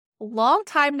long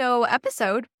time no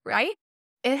episode, right?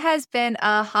 It has been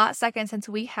a hot second since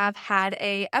we have had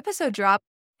a episode drop.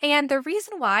 And the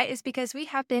reason why is because we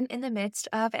have been in the midst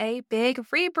of a big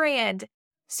rebrand.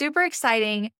 Super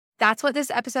exciting. That's what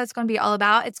this episode is going to be all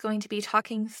about. It's going to be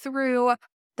talking through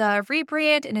the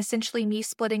rebrand and essentially me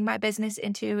splitting my business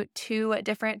into two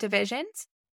different divisions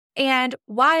and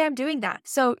why I'm doing that.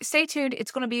 So stay tuned.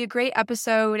 It's going to be a great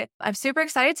episode. I'm super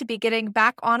excited to be getting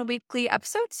back on a weekly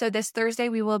episode. So this Thursday,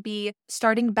 we will be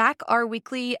starting back our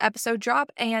weekly episode drop,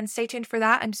 and stay tuned for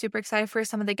that. I'm super excited for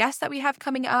some of the guests that we have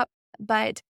coming up.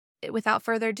 But without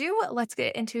further ado, let's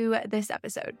get into this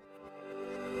episode.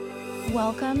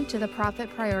 Welcome to the Profit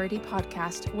Priority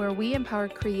Podcast, where we empower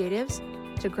creatives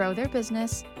to grow their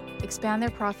business, expand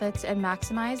their profits, and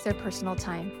maximize their personal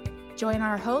time. Join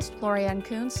our host, Lorianne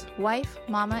Kuntz, wife,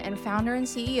 mama, and founder and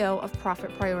CEO of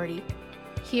Profit Priority.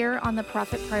 Here on the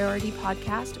Profit Priority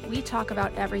Podcast, we talk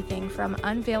about everything from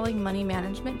unveiling money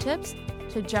management tips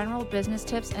to general business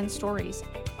tips and stories.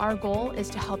 Our goal is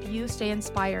to help you stay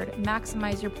inspired,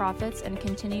 maximize your profits, and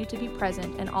continue to be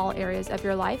present in all areas of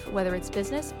your life, whether it's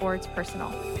business or it's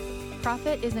personal.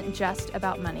 Profit isn't just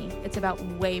about money. It's about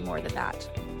way more than that.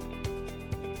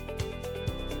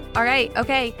 All right.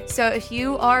 Okay. So if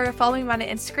you are following me on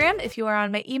Instagram, if you are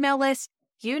on my email list,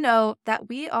 you know that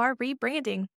we are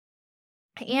rebranding.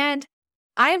 And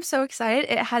I am so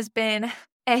excited. It has been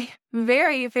a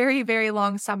very, very, very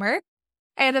long summer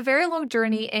and a very long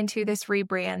journey into this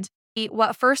rebrand.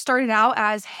 What first started out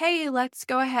as, hey, let's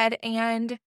go ahead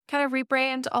and kind of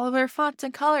rebrand all of our fonts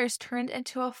and colors turned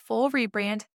into a full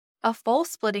rebrand, a full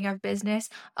splitting of business,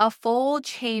 a full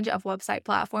change of website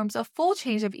platforms, a full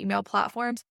change of email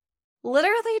platforms.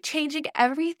 Literally changing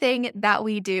everything that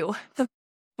we do,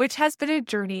 which has been a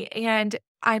journey, and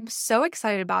I'm so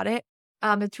excited about it.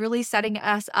 It's really setting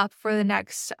us up for the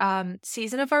next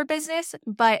season of our business,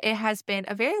 but it has been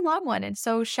a very long one. And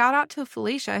so shout out to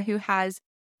Felicia, who has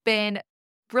been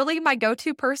really my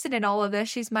go-to person in all of this.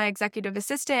 She's my executive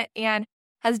assistant and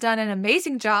has done an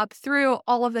amazing job through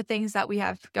all of the things that we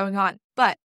have going on.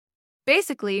 But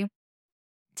basically,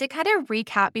 to kind of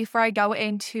recap before I go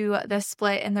into the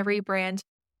split and the rebrand,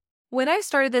 when I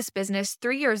started this business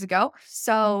 3 years ago,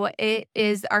 so it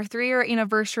is our 3-year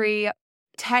anniversary,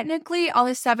 technically on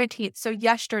the 17th. So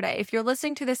yesterday, if you're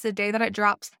listening to this the day that it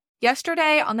drops,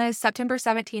 yesterday on the September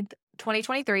 17th,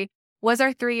 2023 was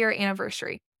our 3-year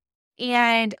anniversary.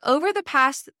 And over the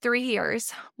past 3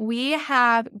 years, we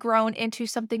have grown into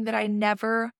something that I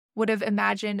never would have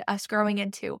imagined us growing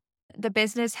into. The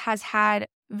business has had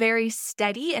very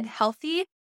steady and healthy,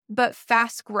 but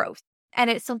fast growth. And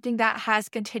it's something that has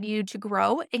continued to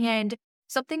grow and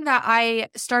something that I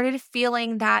started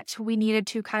feeling that we needed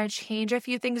to kind of change a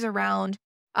few things around,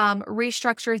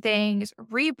 restructure things,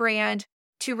 rebrand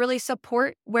to really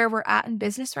support where we're at in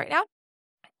business right now.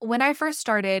 When I first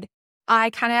started,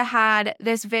 I kind of had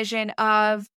this vision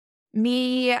of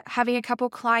me having a couple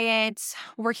clients,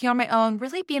 working on my own,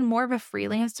 really being more of a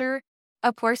freelancer.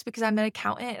 Of course, because I'm an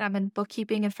accountant and I'm in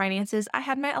bookkeeping and finances, I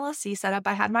had my LLC set up.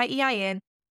 I had my EIN.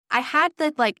 I had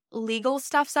the legal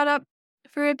stuff set up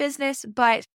for a business,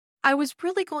 but I was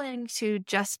really going to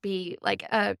just be like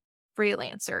a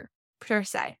freelancer per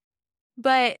se.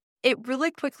 But it really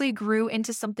quickly grew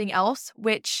into something else,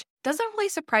 which doesn't really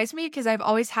surprise me because I've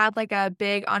always had like a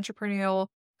big entrepreneurial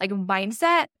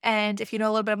mindset. And if you know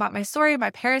a little bit about my story,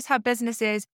 my parents have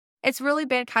businesses. It's really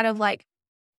been kind of like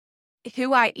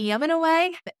who I am in a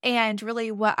way, and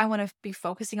really what I want to be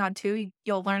focusing on too.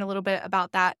 You'll learn a little bit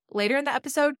about that later in the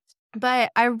episode.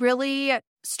 But I really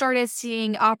started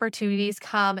seeing opportunities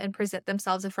come and present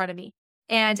themselves in front of me.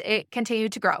 And it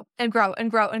continued to grow and grow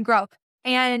and grow and grow.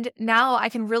 And now I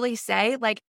can really say,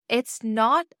 it's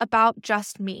not about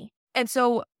just me. And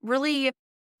so really,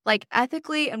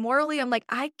 ethically and morally, I'm like,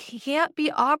 I can't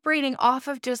be operating off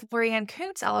of just Lorianne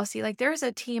Kuntz LLC. There's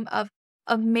a team of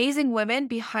amazing women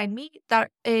behind me that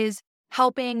is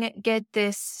helping get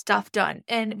this stuff done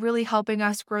and really helping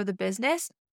us grow the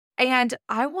business. And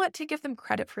I want to give them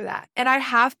credit for that. And I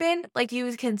have been,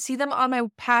 you can see them on my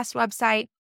past website.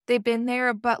 They've been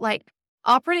there, but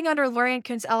operating under Lorianne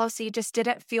Kuntz LLC just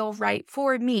didn't feel right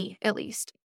for me, at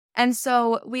least. And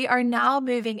so we are now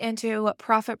moving into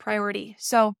Profit Priority.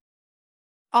 So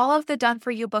all of the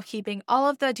done-for-you bookkeeping, all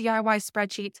of the DIY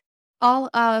spreadsheets,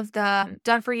 all of the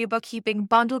done-for-you bookkeeping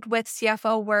bundled with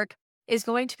CFO work is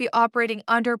going to be operating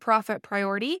under Profit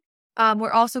Priority.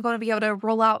 We're also going to be able to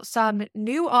roll out some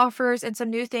new offers and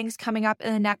some new things coming up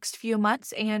in the next few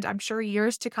months, and I'm sure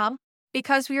years to come,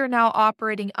 because we are now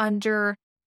operating under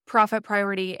Profit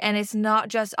Priority, and it's not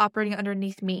just operating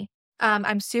underneath me.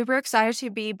 I'm super excited to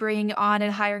be bringing on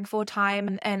and hiring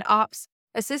full-time an ops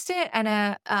assistant and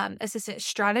a assistant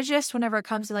strategist whenever it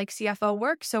comes to like CFO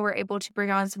work. So we're able to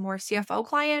bring on some more CFO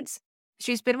clients.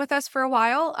 She's been with us for a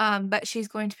while, but she's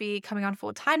going to be coming on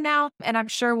full time now. And I'm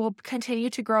sure we'll continue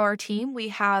to grow our team. We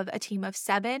have a team of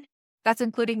 7. That's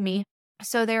including me.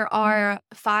 So there are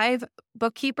 5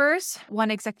 bookkeepers,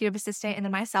 1 executive assistant, and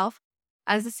then myself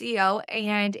as the CEO.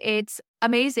 And it's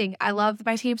amazing. I love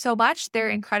my team so much. They're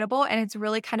incredible. And it's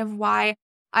really kind of why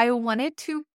I wanted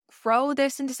to grow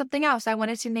this into something else. I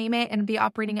wanted to name it and be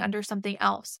operating under something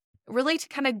else, really to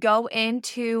kind of go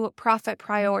into profit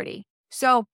priority.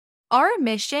 So our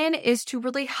mission is to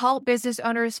really help business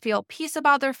owners feel peace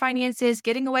about their finances,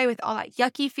 getting away with all that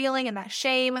yucky feeling and that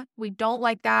shame. We don't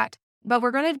like that. But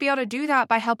we're going to be able to do that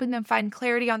by helping them find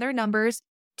clarity on their numbers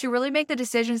to really make the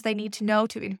decisions they need to know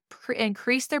to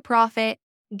increase their profit,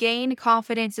 gain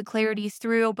confidence and clarity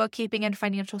through bookkeeping and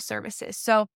financial services.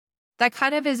 So that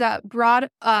kind of is a broad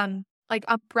like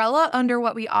umbrella under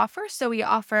what we offer. So we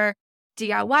offer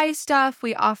DIY stuff.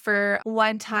 We offer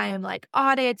one-time like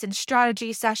audits and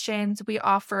strategy sessions. We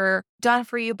offer done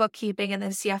for you bookkeeping and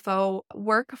then CFO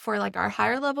work for like our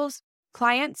higher levels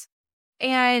clients.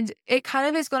 And it kind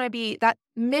of is going to be that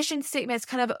mission statement is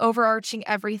kind of overarching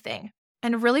everything.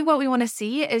 And really what we want to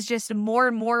see is just more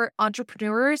and more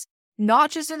entrepreneurs,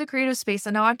 not just in the creative space.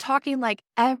 And now I'm talking like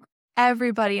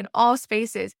everybody in all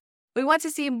spaces. We want to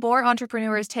see more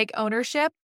entrepreneurs take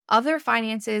ownership of their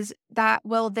finances that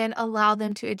will then allow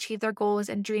them to achieve their goals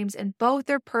and dreams in both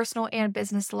their personal and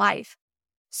business life.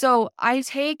 So I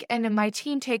take, and my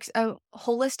team takes, a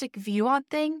holistic view on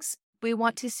things. We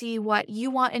want to see what you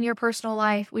want in your personal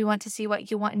life. We want to see what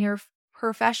you want in your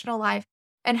professional life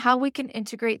and how we can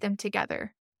integrate them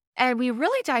together. And we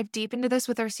really dive deep into this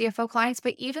with our CFO clients,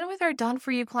 but even with our done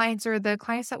for you clients or the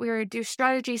clients that we do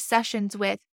strategy sessions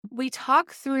with, we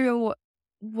talk through,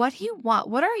 what do you want?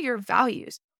 What are your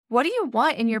values? What do you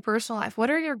want in your personal life? What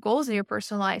are your goals in your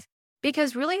personal life?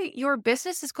 Because really your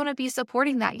business is going to be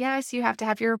supporting that. Yes, you have to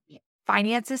have your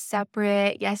finances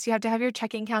separate. Yes, you have to have your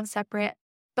checking account separate.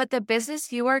 But the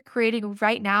business you are creating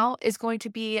right now is going to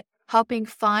be helping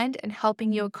fund and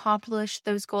helping you accomplish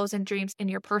those goals and dreams in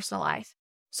your personal life.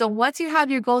 So once you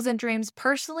have your goals and dreams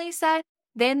personally set,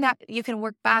 then that you can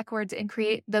work backwards and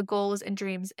create the goals and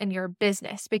dreams in your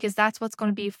business, because that's what's going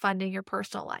to be funding your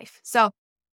personal life. So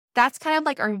that's kind of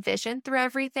like our vision through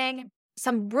everything.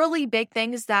 Some really big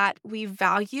things that we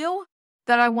value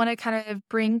that I want to kind of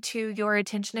bring to your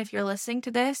attention if you're listening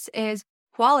to this is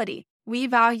quality. We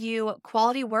value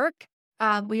quality work.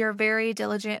 We are very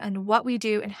diligent in what we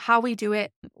do and how we do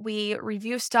it. We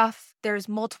review stuff. There's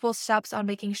multiple steps on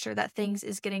making sure that things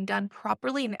is getting done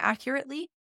properly and accurately.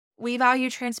 We value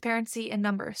transparency in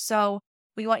numbers. So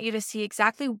we want you to see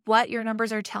exactly what your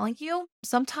numbers are telling you.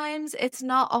 Sometimes it's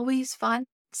not always fun.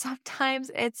 Sometimes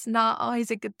it's not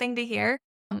always a good thing to hear,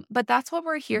 but that's what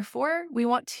we're here for. We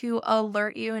want to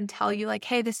alert you and tell you like,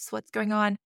 hey, this is what's going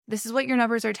on. This is what your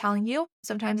numbers are telling you.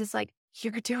 Sometimes it's like,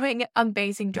 you're doing an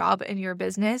amazing job in your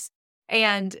business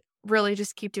and really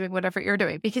just keep doing whatever you're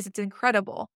doing because it's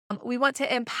incredible. We want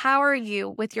to empower you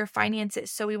with your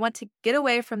finances. So we want to get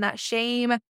away from that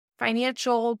shame,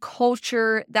 financial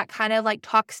culture that kind of like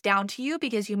talks down to you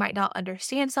because you might not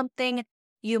understand something.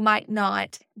 You might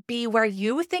not be where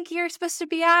you think you're supposed to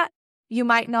be at. You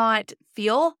might not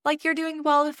feel like you're doing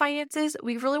well in finances.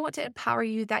 We really want to empower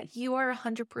you that you are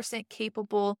 100%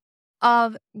 capable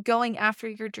of going after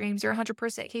your dreams. You're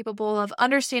 100% capable of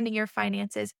understanding your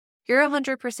finances. You're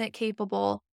 100%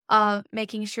 capable of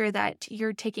making sure that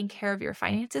you're taking care of your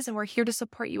finances, and we're here to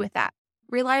support you with that.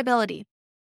 Reliability.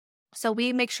 So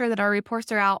we make sure that our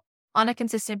reports are out on a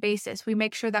consistent basis. We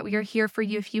make sure that we are here for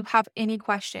you if you have any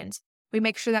questions. We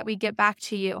make sure that we get back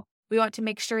to you. We want to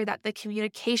make sure that the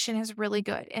communication is really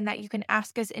good and that you can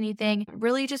ask us anything,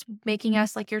 really just making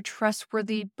us like your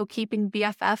trustworthy bookkeeping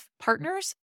BFF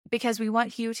partners, because we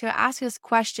want you to ask us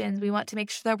questions. We want to make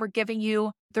sure that we're giving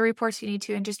you the reports you need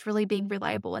to and just really being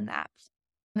reliable in that.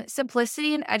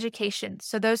 Simplicity and education.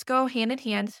 So those go hand in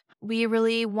hand. We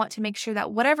really want to make sure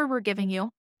that whatever we're giving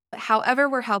you, however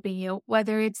we're helping you,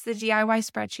 whether it's the DIY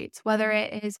spreadsheets, whether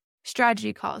it is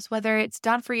strategy calls, whether it's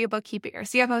done for you bookkeeping or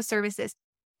CFO services,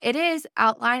 it is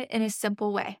outlined in a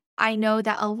simple way. I know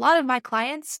that a lot of my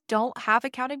clients don't have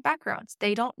accounting backgrounds.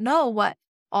 They don't know what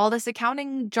all this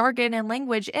accounting jargon and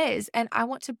language is, and I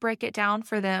want to break it down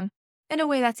for them in a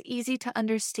way that's easy to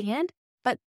understand,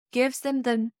 but gives them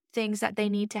the things that they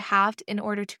need to have in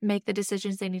order to make the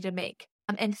decisions they need to make.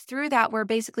 And through that, we're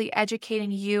basically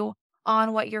educating you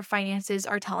on what your finances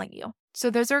are telling you. So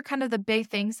those are kind of the big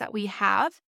things that we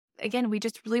have. again, we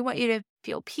just really want you to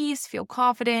feel peace, feel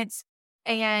confidence,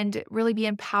 and really be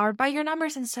empowered by your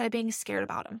numbers instead of being scared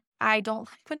about them. I don't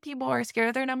like when people are scared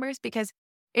of their numbers because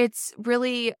it's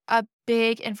really a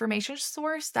big information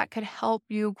source that could help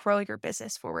you grow your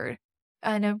business forward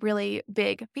in a really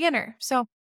big manner. So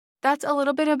that's a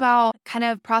little bit about kind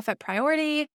of profit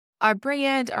priority, our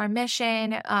brand, our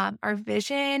mission, our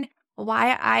vision,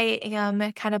 why I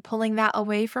am kind of pulling that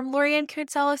away from Lorian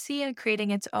Coons LLC and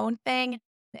creating its own thing,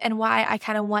 and why I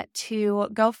kind of want to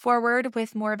go forward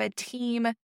with more of a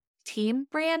team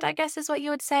brand, I guess is what you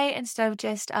would say, instead of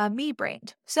just a me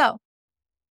brand. So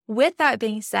with that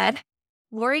being said,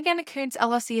 Lorian Coons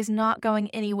LLC is not going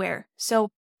anywhere. So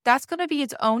that's going to be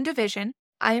its own division.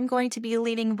 I am going to be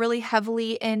leaning really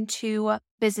heavily into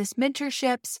business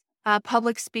mentorships,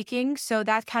 public speaking. So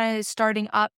that kind of is starting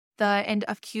up the end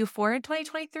of Q4 in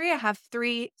 2023. I have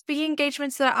 3 speaking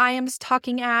engagements that I am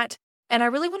talking at, and I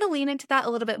really want to lean into that a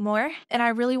little bit more. And I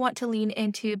really want to lean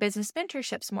into business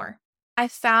mentorships more. I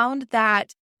found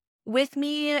that with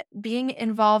me being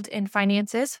involved in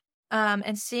finances,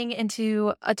 and seeing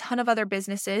into a ton of other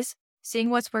businesses, seeing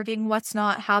what's working, what's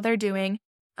not, how they're doing,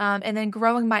 and then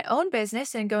growing my own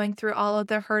business and going through all of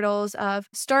the hurdles of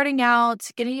starting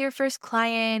out, getting your first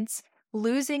clients,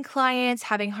 losing clients,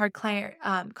 having hard client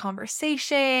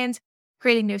conversations,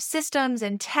 creating new systems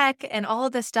and tech and all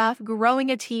of this stuff, growing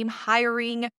a team,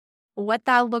 hiring, what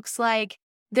that looks like.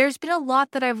 There's been a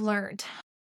lot that I've learned.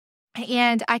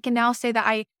 And I can now say that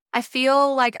I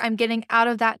feel like I'm getting out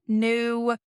of that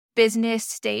new business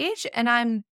stage and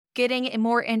I'm getting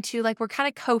more into like, we're kind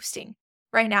of coasting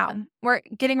right now. We're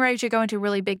getting ready to go into a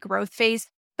really big growth phase.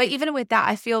 But even with that,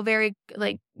 I feel very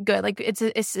like good. Like it's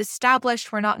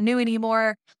established. We're not new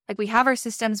anymore. Like we have our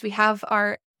systems, we have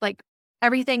our like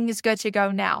everything is good to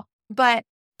go now. But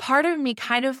part of me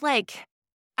kind of like,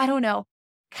 I don't know,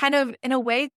 kind of in a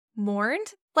way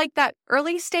mourned like that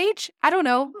early stage. I don't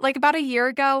know, like about a year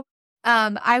ago,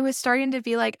 I was starting to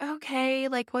be like, okay,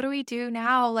 like what do we do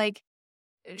now? Like,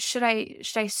 should I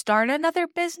start another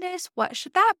business? What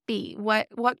should that be?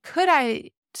 What could I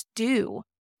do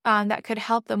that could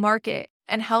help the market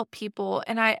and help people?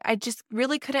 And I just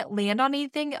really couldn't land on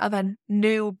anything of a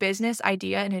new business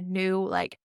idea in a new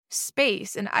like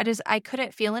space. And I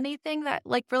couldn't feel anything that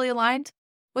like really aligned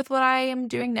with what I am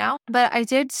doing now. But I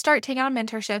did start taking on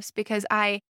mentorships because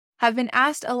I have been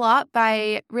asked a lot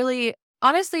by really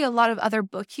honestly a lot of other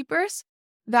bookkeepers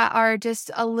that are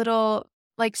just a little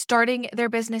like starting their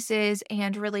businesses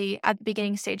and really at the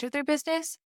beginning stage of their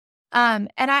business. And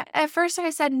at first I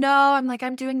said, no, I'm like,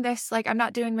 I'm doing this, like I'm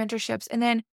not doing mentorships. And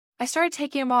then I started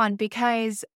taking them on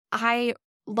because I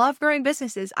love growing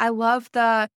businesses. I love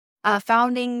the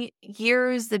founding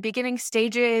years, the beginning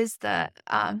stages, the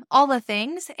all the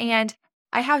things. And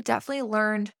I have definitely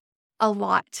learned a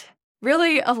lot,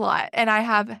 really a lot. And I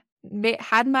have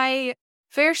had my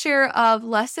fair share of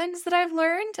lessons that I've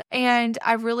learned. And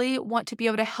I really want to be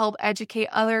able to help educate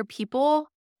other people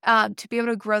to be able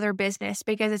to grow their business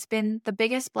because it's been the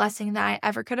biggest blessing that I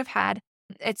ever could have had.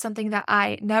 It's something that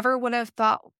I never would have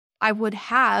thought I would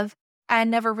have and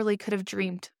never really could have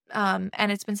dreamed. And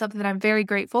it's been something that I'm very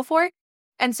grateful for.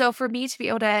 And so for me to be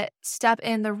able to step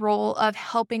in the role of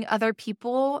helping other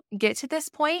people get to this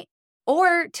point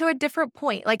or to a different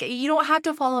point, like you don't have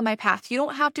to follow my path. You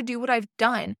don't have to do what I've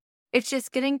done. It's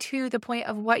just getting to the point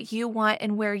of what you want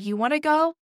and where you want to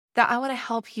go that I want to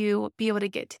help you be able to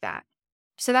get to that.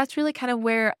 So that's really kind of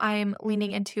where I'm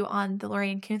leaning into on the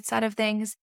Lorian Coons side of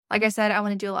things. Like I said, I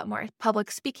want to do a lot more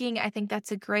public speaking. I think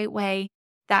that's a great way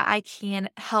that I can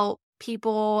help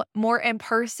people more in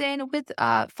person with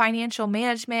financial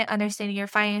management, understanding your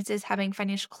finances, having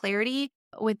financial clarity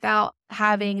without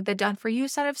having the done for you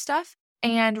side of stuff,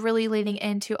 and really leading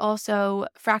into also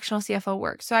fractional CFO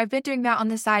work. So I've been doing that on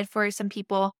the side for some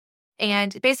people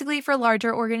and basically for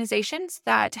larger organizations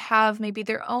that have maybe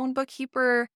their own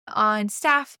bookkeeper on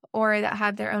staff or that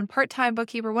have their own part-time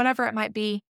bookkeeper, whatever it might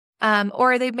be.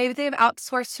 Or they've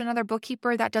outsourced to another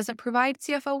bookkeeper that doesn't provide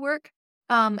CFO work.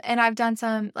 And I've done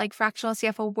some like fractional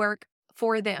CFO work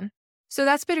for them. So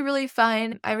that's been really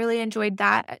fun. I really enjoyed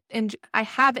that. And I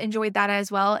have enjoyed that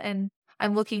as well. And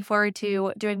I'm looking forward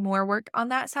to doing more work on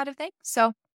that side of things.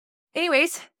 So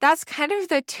anyways, that's kind of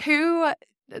the 2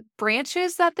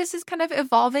 branches that this is kind of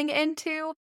evolving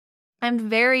into. I'm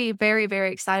very, very,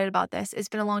 very excited about this. It's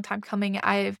been a long time coming.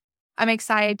 I'm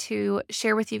excited to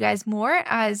share with you guys more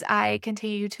as I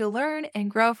continue to learn and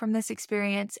grow from this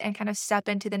experience and kind of step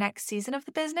into the next season of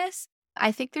the business.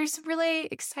 I think there's some really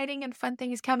exciting and fun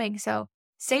things coming. So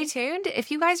stay tuned.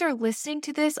 If you guys are listening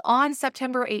to this on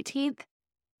September 18th,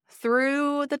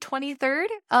 through the 23rd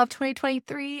of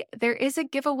 2023, there is a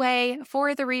giveaway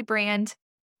for the rebrand,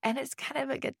 and it's kind of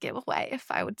a good giveaway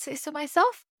if I would say so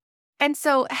myself. And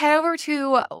so head over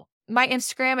to my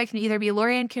Instagram. It can either be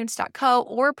loriannkuntz.co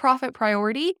or Profit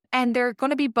Priority, and they're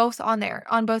going to be both on there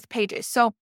on both pages.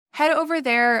 So head over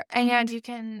there and you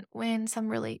can win some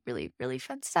really, really, really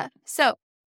fun stuff. So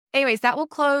anyways, that will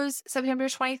close September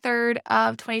 23rd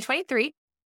of 2023.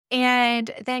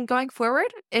 And then going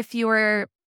forward, if you're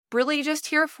really just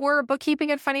here for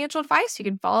bookkeeping and financial advice, you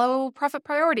can follow Profit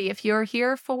Priority. If you're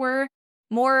here for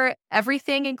more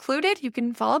everything included, you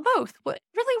can follow both.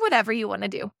 Really, whatever you want to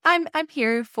do. I'm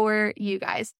here for you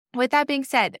guys. With that being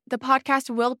said, the podcast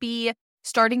will be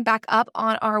starting back up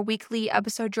on our weekly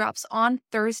episode drops on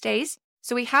Thursdays.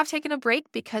 So we have taken a break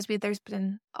because there's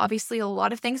been obviously a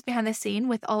lot of things behind the scene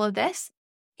with all of this.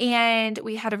 And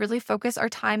we had to really focus our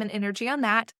time and energy on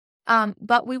that.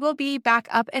 But we will be back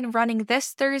up and running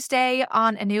this Thursday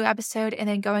on a new episode. And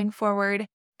then going forward,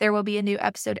 there will be a new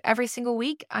episode every single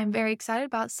week. I'm very excited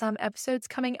about some episodes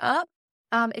coming up.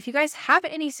 If you guys have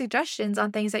any suggestions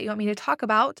on things that you want me to talk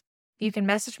about, you can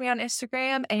message me on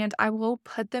Instagram and I will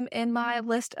put them in my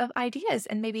list of ideas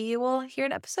and maybe you will hear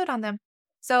an episode on them.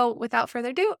 So without further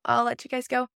ado, I'll let you guys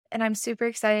go. And I'm super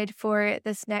excited for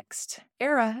this next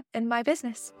era in my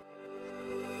business.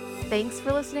 Thanks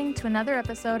for listening to another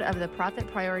episode of the Profit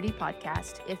Priority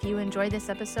Podcast. If you enjoyed this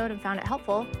episode and found it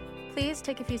helpful, please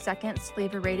take a few seconds to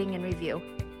leave a rating and review.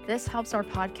 This helps our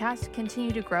podcast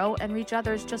continue to grow and reach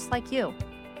others just like you.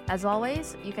 As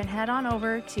always, you can head on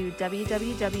over to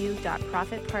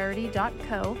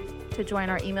www.profitpriority.co to join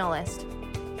our email list,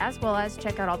 as well as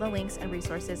check out all the links and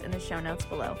resources in the show notes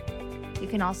below. You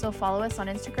can also follow us on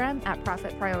Instagram at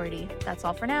Profit Priority. That's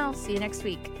all for now. See you next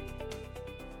week.